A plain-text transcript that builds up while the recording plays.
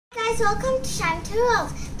welcome to Shine to World.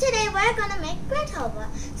 Today we're gonna make bread halwa.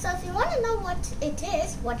 So if you want to know what it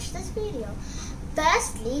is, watch this video.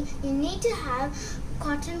 Firstly, you need to have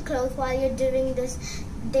cotton cloth while you're doing this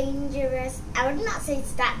dangerous, I would not say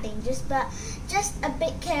it's that dangerous, but just a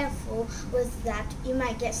bit careful with that. You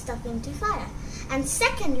might get stuck into fire. And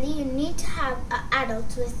secondly, you need to have an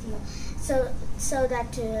adult with you so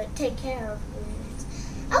that to take care of you.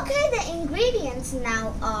 Okay, the ingredients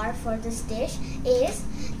now are for this dish is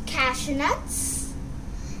cashew nuts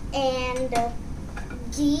and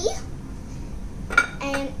ghee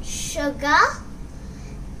and sugar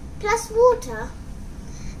plus water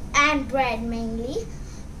and bread mainly.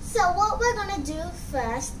 So what we're going to do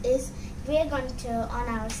first is we're going to on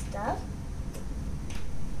our stove.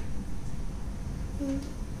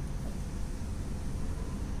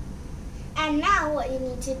 And now what you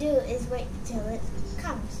need to do is wait till it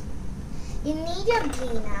comes. You need your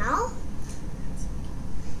ghee now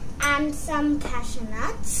and some cashew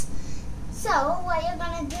nuts. So what you're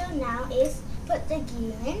going to do now is put the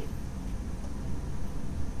ghee in.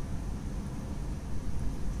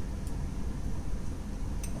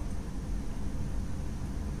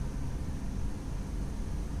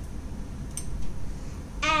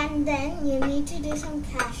 And then you need to do some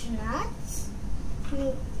cashew nuts.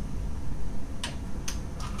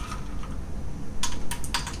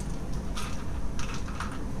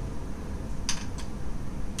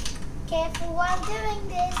 Careful while doing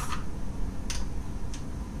this.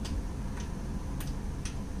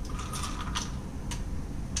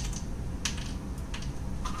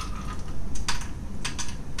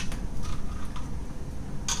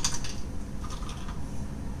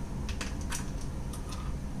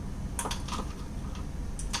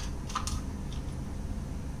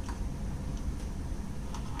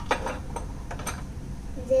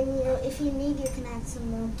 Then if you need, you can add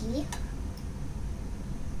some more ghee.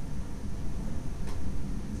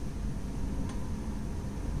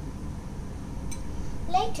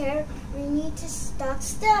 Later, we need to start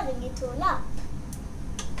stirring it all up.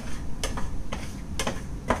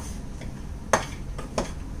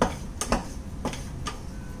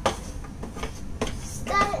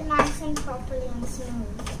 Stir it nice and properly and smooth.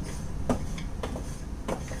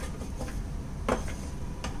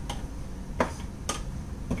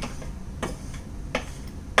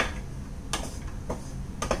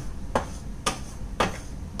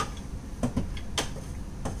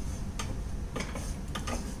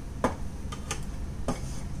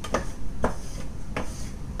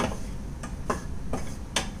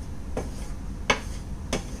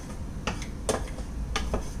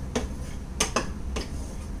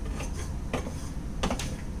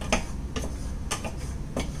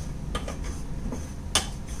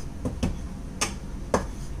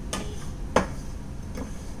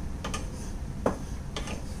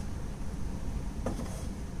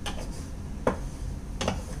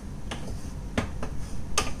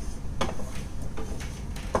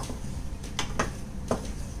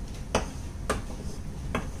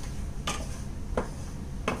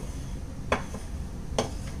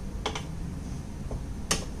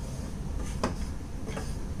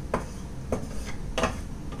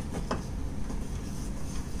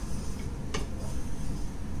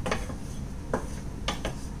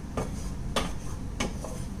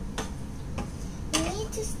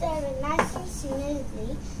 Stir it nice and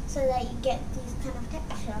smoothly so that you get these kind of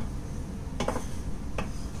texture.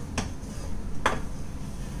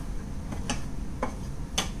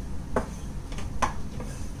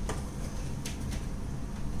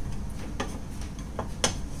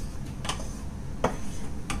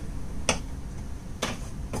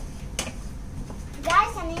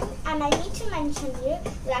 Guys, and I need to mention you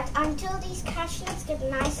that until these cashew nuts get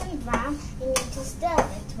nice and brown, you need to stir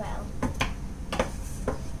it well.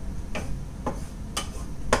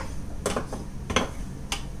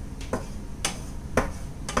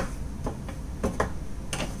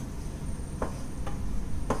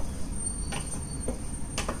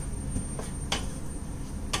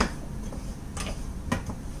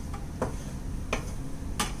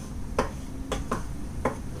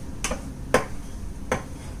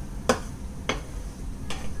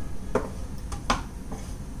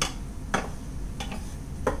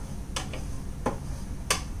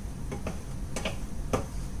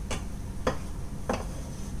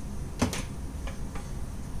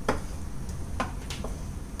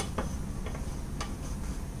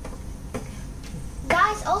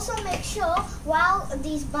 Also make sure while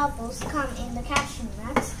these bubbles come in the cashew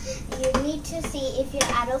nuts, you need to see if your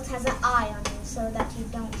adult has an eye on you so that you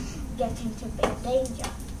don't get into big danger.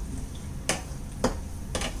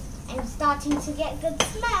 I'm starting to get good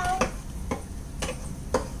smell.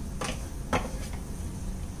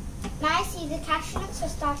 Now I see the cashew nuts are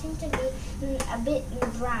starting to be a bit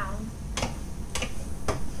brown.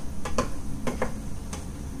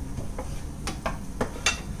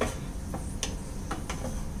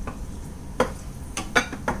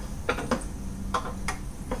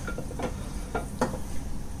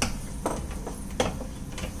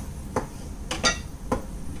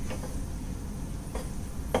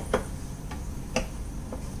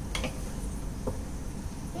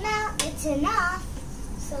 It's enough,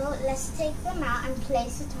 so let's take them out and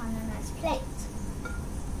place it on a nice plate.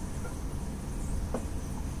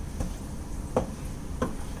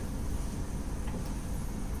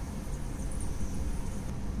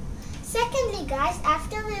 Secondly guys,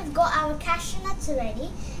 after we've got our cashew nuts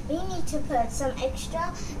ready, we need to put some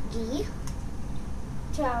extra ghee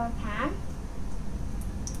to our pan.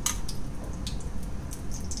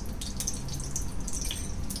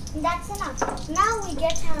 That's enough. Now we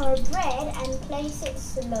get our bread and place it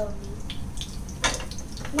slowly.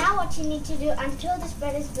 Now what you need to do until this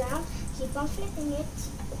bread is brown, keep on flipping it.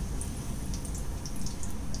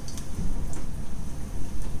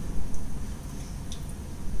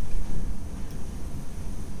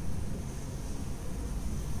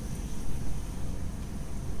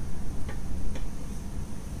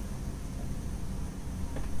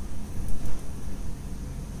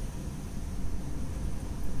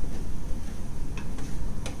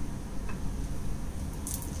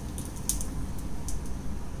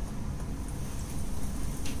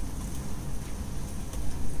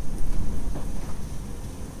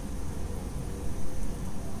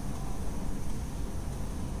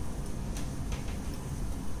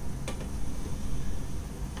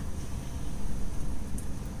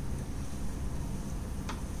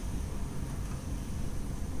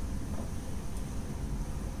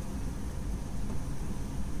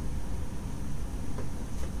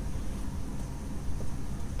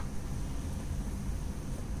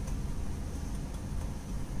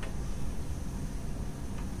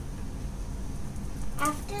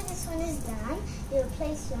 After this one is done, you'll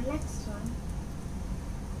place your next one.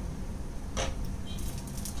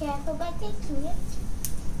 Careful by taking it.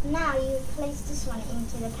 Now you place this one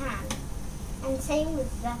into the pan. And same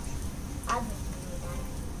with the other one done.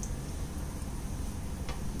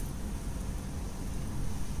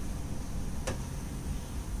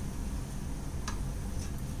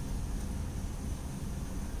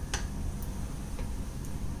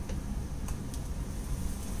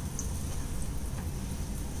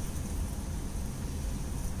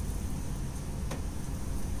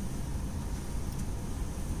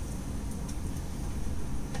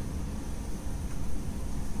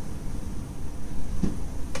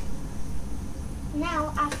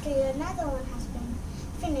 Now, after another one has been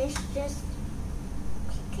finished, just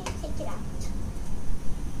quickly take it out.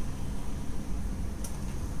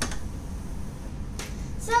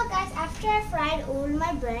 So guys, after I fried all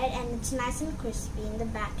my bread and it's nice and crispy in the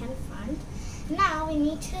back and front, now we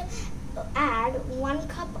need to add 1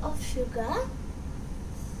 cup of sugar,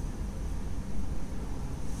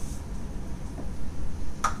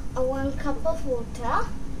 a 1 cup of water,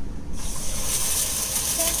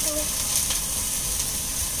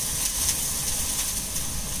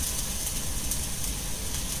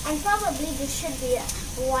 and probably this should be a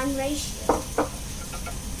 1 ratio.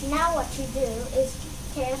 Now what you do is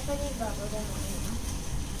carefully bubble them in.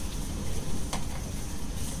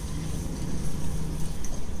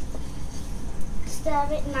 Stir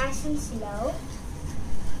it nice and slow.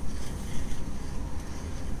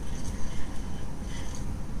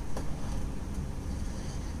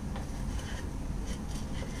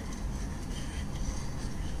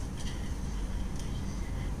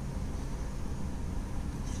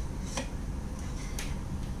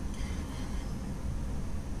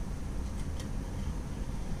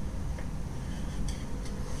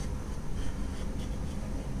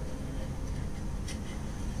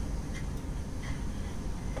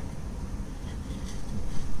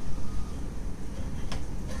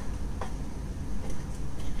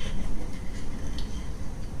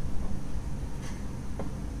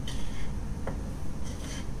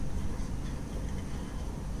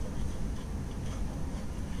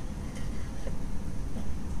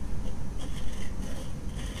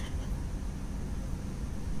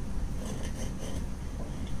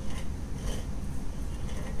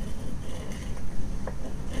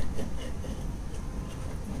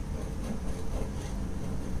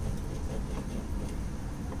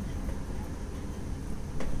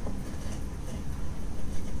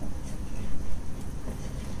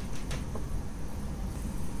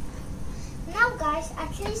 Guys,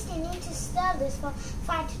 at least you need to stir this for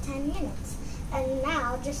 5 to 10 minutes. And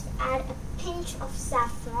now just add a pinch of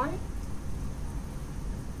saffron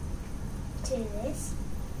to this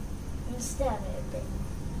and stir it a bit.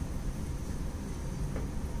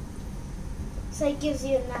 So it gives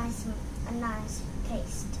you a nice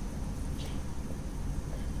taste.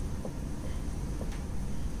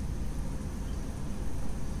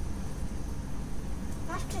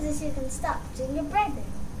 After this, you can start putting your bread in.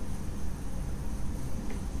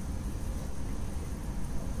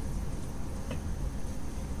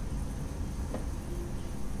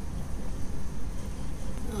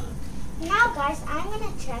 Now guys, I'm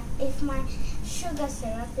going to check if my sugar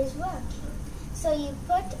syrup is working. So you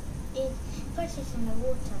put it in the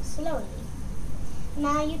water slowly.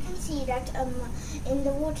 Now you can see that in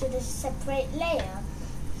the water there's a separate layer.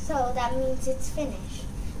 So that means it's finished.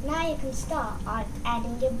 Now you can start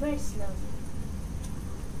adding your bread slowly.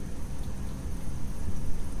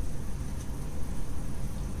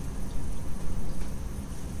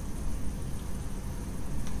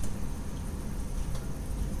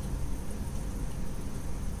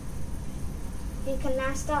 You can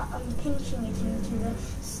now start pinching it into the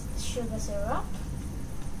sugar syrup.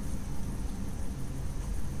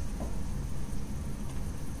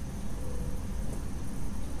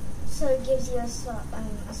 So it gives you a soft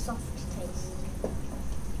taste.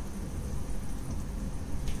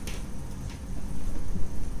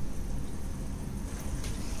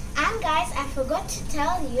 And guys, I forgot to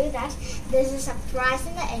tell you that there's a surprise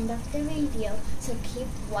in the end of the video. So keep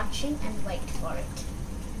watching and wait for it.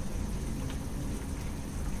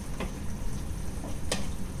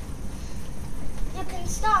 You can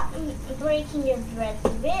start breaking your bread a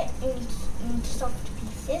bit into soft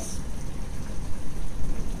pieces.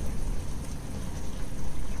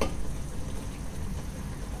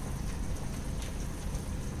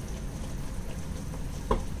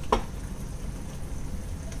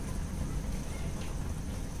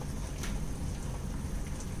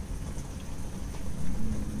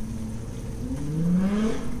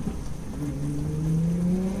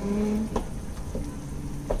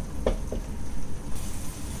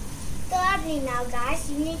 Now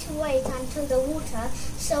guys, you need to wait until the water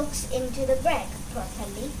soaks into the bread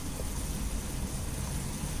properly.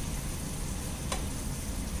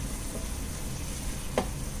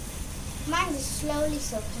 Mine is slowly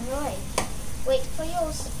soaking away. Wait for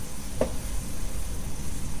yours.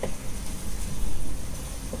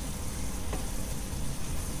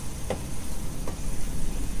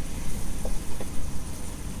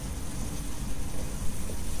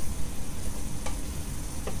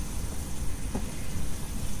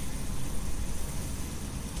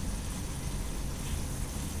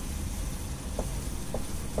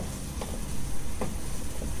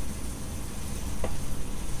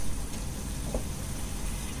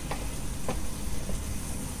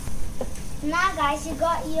 Now guys, you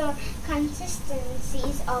got your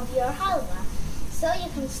consistencies of your halwa, so you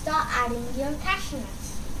can start adding your cashew nuts.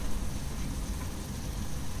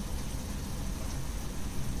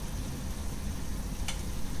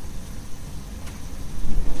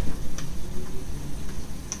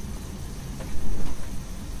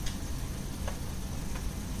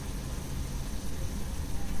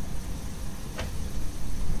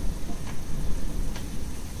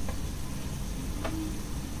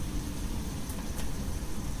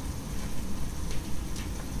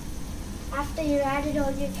 After you added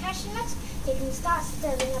all your cashew nuts, you can start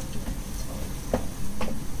stirring up.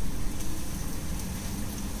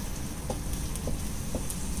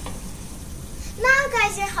 Now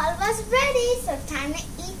guys, your halwa's ready, so time to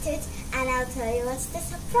eat it. And I'll tell you what's the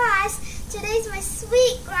surprise. Today's my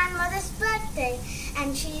sweet grandmother's birthday,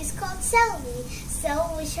 and she is called Selvi.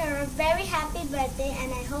 So wish her a very happy birthday,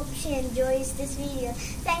 and I hope she enjoys this video.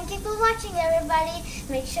 Thank you for watching, everybody.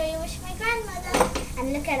 Make sure you wish my grandmother.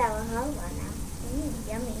 And look at our halwa now.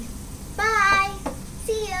 Yummy. Bye.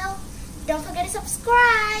 See you. Don't forget to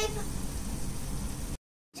subscribe.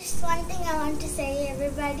 Just one thing I want to say,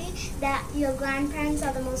 everybody, that your grandparents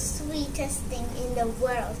are the most sweetest thing in the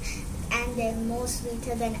world, and they're more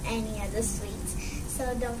sweeter than any other sweets.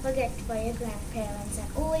 So don't forget for your grandparents and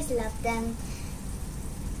always love them.